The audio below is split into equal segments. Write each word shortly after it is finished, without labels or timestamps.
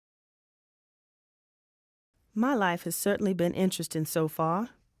My life has certainly been interesting so far.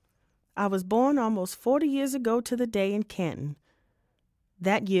 I was born almost 40 years ago to the day in Canton.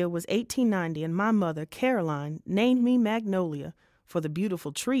 That year was 1890, and my mother, Caroline, named me Magnolia for the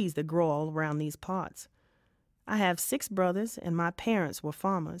beautiful trees that grow all around these parts. I have 6 brothers, and my parents were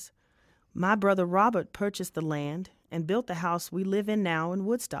farmers. My brother Robert purchased the land and built the house we live in now in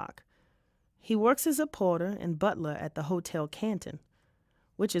Woodstock. He works as a porter and butler at the Hotel Canton,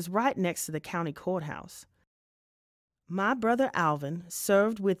 which is right next to the county courthouse. My brother Alvin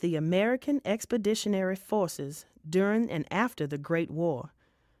served with the American Expeditionary Forces during and after the Great War.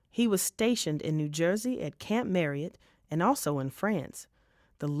 He was stationed in New Jersey at Camp Marriott and also in France.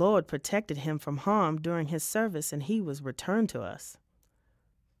 The Lord protected him from harm during his service, and he was returned to us.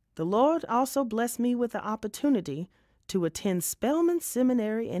 The Lord also blessed me with the opportunity to attend Spelman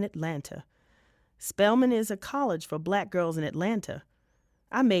Seminary in Atlanta. Spelman is a college for black girls in Atlanta.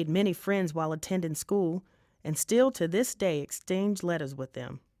 I made many friends while attending school, and still to this day exchange letters with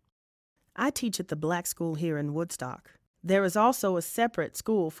them. I teach at the black school here in Woodstock. There is also a separate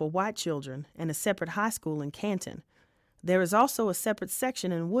school for white children and a separate high school in Canton. There is also a separate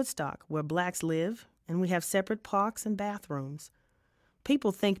section in Woodstock where blacks live, and we have separate parks and bathrooms.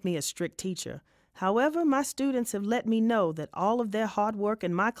 People think me a strict teacher. However, my students have let me know that all of their hard work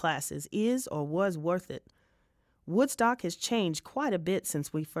in my classes is or was worth it. Woodstock has changed quite a bit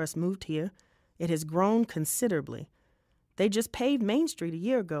since we first moved here. It has grown considerably. They just paved Main Street a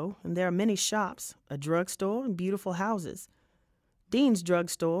year ago, and there are many shops, a drugstore, and beautiful houses. Dean's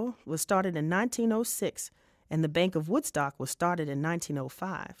Drugstore was started in 1906, and the Bank of Woodstock was started in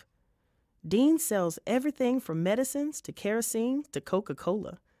 1905. Dean sells everything from medicines to kerosene to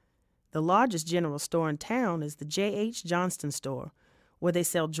Coca-Cola. The largest general store in town is the J.H. Johnston store, where they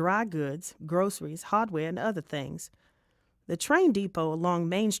sell dry goods, groceries, hardware, and other things. The train depot along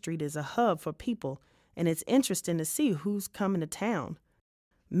Main Street is a hub for people, and it's interesting to see who's coming to town.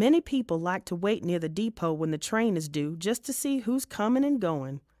 Many people like to wait near the depot when the train is due just to see who's coming and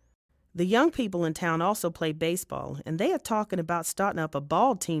going. The young people in town also play baseball, and they are talking about starting up a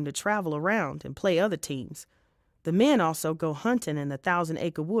ball team to travel around and play other teams. The men also go hunting in the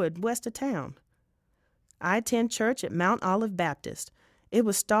 1,000-acre wood west of town. I attend church at Mount Olive Baptist. It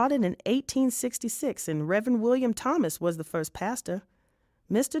was started in 1866, and Reverend William Thomas was the first pastor.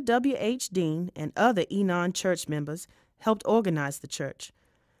 Mr. W.H. Dean and other Enon church members helped organize the church.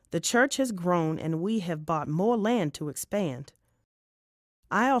 The church has grown, and we have bought more land to expand.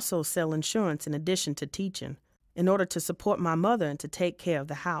 I also sell insurance in addition to teaching, in order to support my mother and to take care of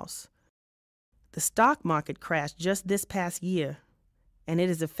the house. The stock market crashed just this past year, and it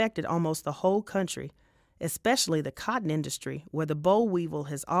has affected almost the whole country, especially the cotton industry, where the boll weevil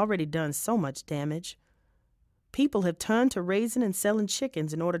has already done so much damage. People have turned to raising and selling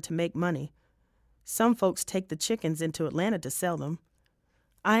chickens in order to make money. Some folks take the chickens into Atlanta to sell them.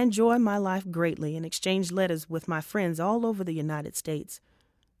 I enjoy my life greatly and exchange letters with my friends all over the United States.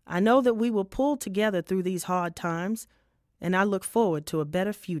 I know that we will pull together through these hard times, and I look forward to a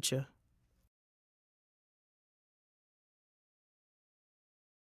better future.